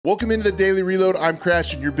Welcome into the Daily Reload. I'm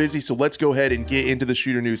Crash and you're busy, so let's go ahead and get into the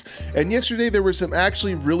shooter news. And yesterday there were some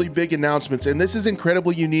actually really big announcements, and this is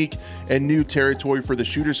incredibly unique and new territory for the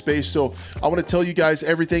shooter space. So I want to tell you guys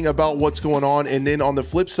everything about what's going on, and then on the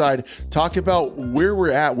flip side, talk about where we're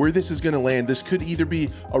at, where this is going to land. This could either be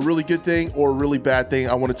a really good thing or a really bad thing.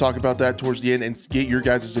 I want to talk about that towards the end and get your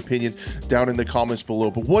guys' opinion down in the comments below.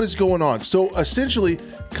 But what is going on? So essentially,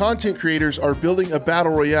 content creators are building a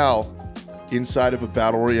battle royale inside of a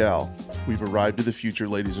battle royale. We've arrived to the future,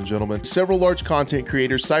 ladies and gentlemen. Several large content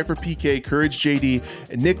creators, SypherPK, CourageJD,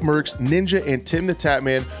 Nickmercs, Ninja, and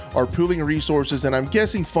TimtheTatman are pooling resources, and I'm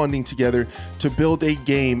guessing funding together to build a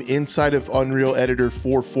game inside of Unreal Editor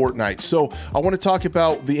for Fortnite. So I want to talk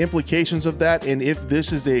about the implications of that and if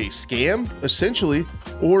this is a scam, essentially,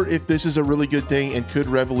 or if this is a really good thing and could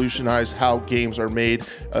revolutionize how games are made,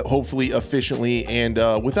 hopefully efficiently and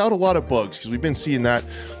without a lot of bugs, because we've been seeing that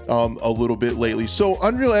a little bit lately. So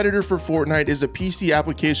Unreal Editor for Fortnite is a PC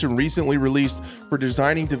application recently released for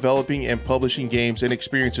designing, developing, and publishing games and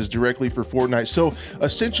experiences directly for Fortnite. So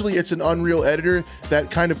essentially it's an Unreal Editor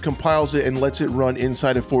that kind of compiles it and lets it run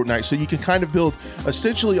inside of Fortnite. So you can kind of build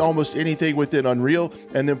essentially almost anything within Unreal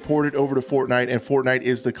and then port it over to Fortnite, and Fortnite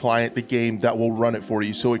is the client, the game that will run it for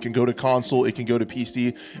you. So it can go to console, it can go to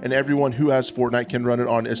PC, and everyone who has Fortnite can run it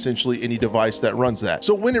on essentially any device that runs that.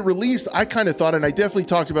 So when it released, I kind of thought, and I definitely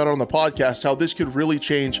talked about it on the podcast, how this could really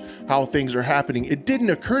change how things are happening. It didn't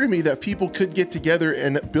occur to me that people could get together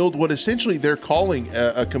and build what essentially they're calling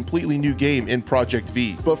a completely new game in Project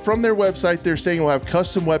V. But from their website, they're saying we'll have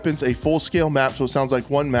custom weapons, a full-scale map, so it sounds like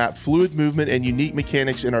one map, fluid movement, and unique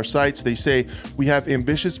mechanics in our sites. They say we have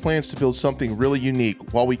ambitious plans to build something really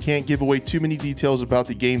unique. While we can't give away too many details about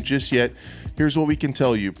the game just yet, here's what we can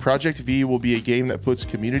tell you. Project V will be a game that puts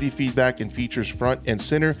community feedback and features front and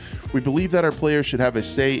center. We believe that our players should have a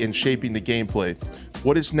say in shaping the gameplay.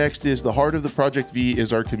 What is next is the heart of the Project V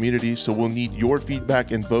is our community, so we'll need your feedback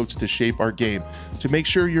and votes to shape our game. To make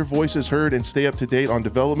sure your voice is heard and stay up to date on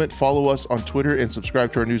development, follow us on Twitter and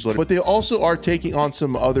subscribe to our newsletter. But they also are taking on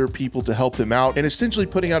some other people to help them out and essentially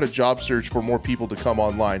putting out a job search for more people to come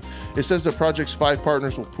online. It says the project's 5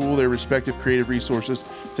 partners will pool their respective creative resources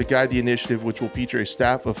to guide the initiative, which will feature a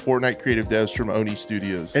staff of Fortnite creative devs from Oni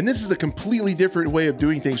Studios. And this is a completely different way of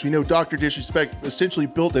doing things. We know Dr. Disrespect essentially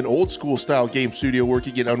built an old school style game studio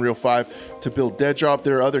working in Unreal 5 to build Dead Drop.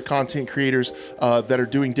 There are other content creators that are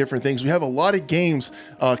doing different things. We have a lot of games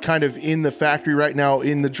kind of in the factory right now,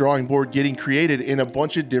 in the drawing board, getting created in a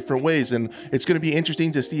bunch of different ways, and it's going to be interesting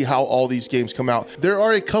to see how all these games come out. There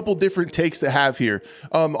are a couple different takes to have here.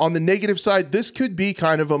 On the negative side, this could be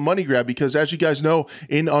kind of a money grab, because as you guys know,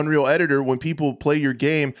 in Unreal Editor, when people play your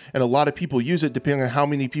game, and a lot of people use it, depending on how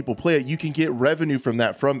many people play it, you can get revenue from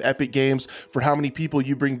that, from Epic Games, for how many people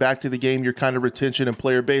you bring back to the game, your kind of retention and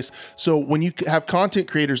player base. So when you have content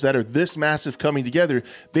creators that are this massive coming together,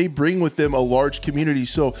 they bring with them a large community.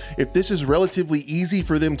 So if this is relatively easy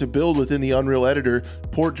for them to build within the Unreal Editor,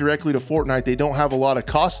 port directly to Fortnite, they don't have a lot of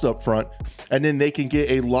costs up front, and then they can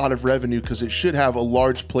get a lot of revenue because it should have a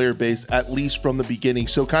large player base, at least from the beginning.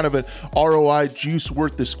 So kind of an ROI juice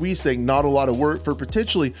worth the squeeze thing, not a lot of work for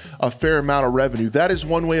potentially a fair amount of revenue. That is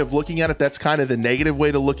one way of looking at it. That's kind of the negative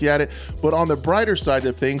way to look at it. But on the brighter side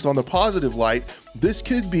of things, on the positive light, this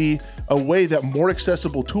could be a way that more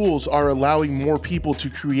accessible tools are allowing more people to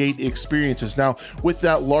create experiences. Now, with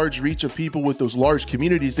that large reach of people, with those large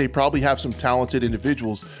communities, they probably have some talented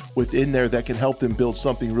individuals within there that can help them build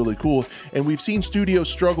something really cool. And we've seen studios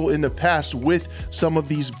struggle in the past with some of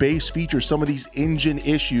these base features, some of these engine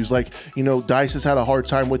issues. Like, you know, DICE has had a hard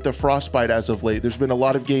time with the Frostbite as of late. There's been a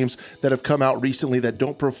lot of games that have come out recently that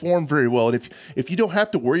don't perform very well. And if you don't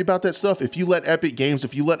have to worry about that stuff, if you let Epic Games,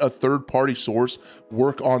 if you let a third-party source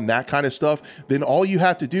work on that kind of stuff, then all you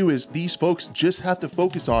have to do is these folks just have to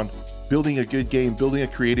focus on building a good game, building a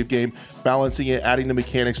creative game, balancing it, adding the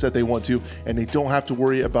mechanics that they want to, and they don't have to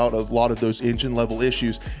worry about a lot of those engine level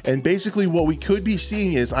issues. And basically what we could be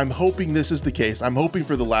seeing is, I'm hoping this is the case, I'm hoping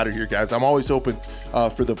for the latter here, guys. I'm always hoping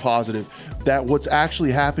for the positive, that what's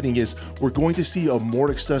actually happening is we're going to see a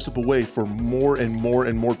more accessible way for more and more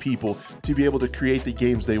and more people to be able to create the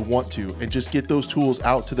games they want to, and just get those tools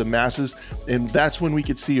out to the masses. And that's when we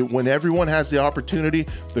could see it. When everyone has the opportunity,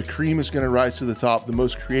 the cream is going to rise to the top. The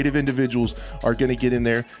most creative individuals individuals are going to get in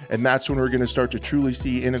there, and that's when we're going to start to truly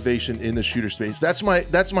see innovation in the shooter space. That's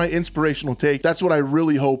my inspirational take. That's what I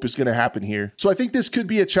really hope is going to happen here. So I think this could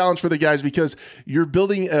be a challenge for the guys, because you're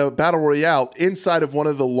building a battle royale inside of one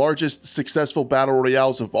of the largest successful battle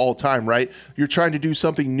royales of all time, right? You're trying to do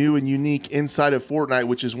something new and unique inside of Fortnite,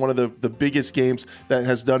 which is one of the biggest games that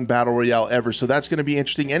has done battle royale ever. So that's going to be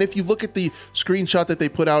interesting. And if you look at the screenshot that they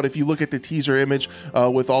put out, if you look at the teaser image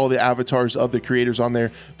with all the avatars of the creators on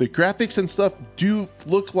there, the graphics and stuff do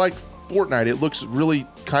look like Fortnite. It looks really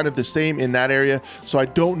kind of the same in that area. So I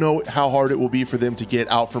don't know how hard it will be for them to get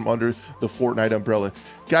out from under the Fortnite umbrella.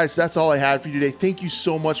 Guys, that's all I had for you today. Thank you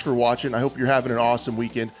so much for watching. I hope you're having an awesome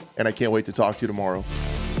weekend, and I can't wait to talk to you tomorrow.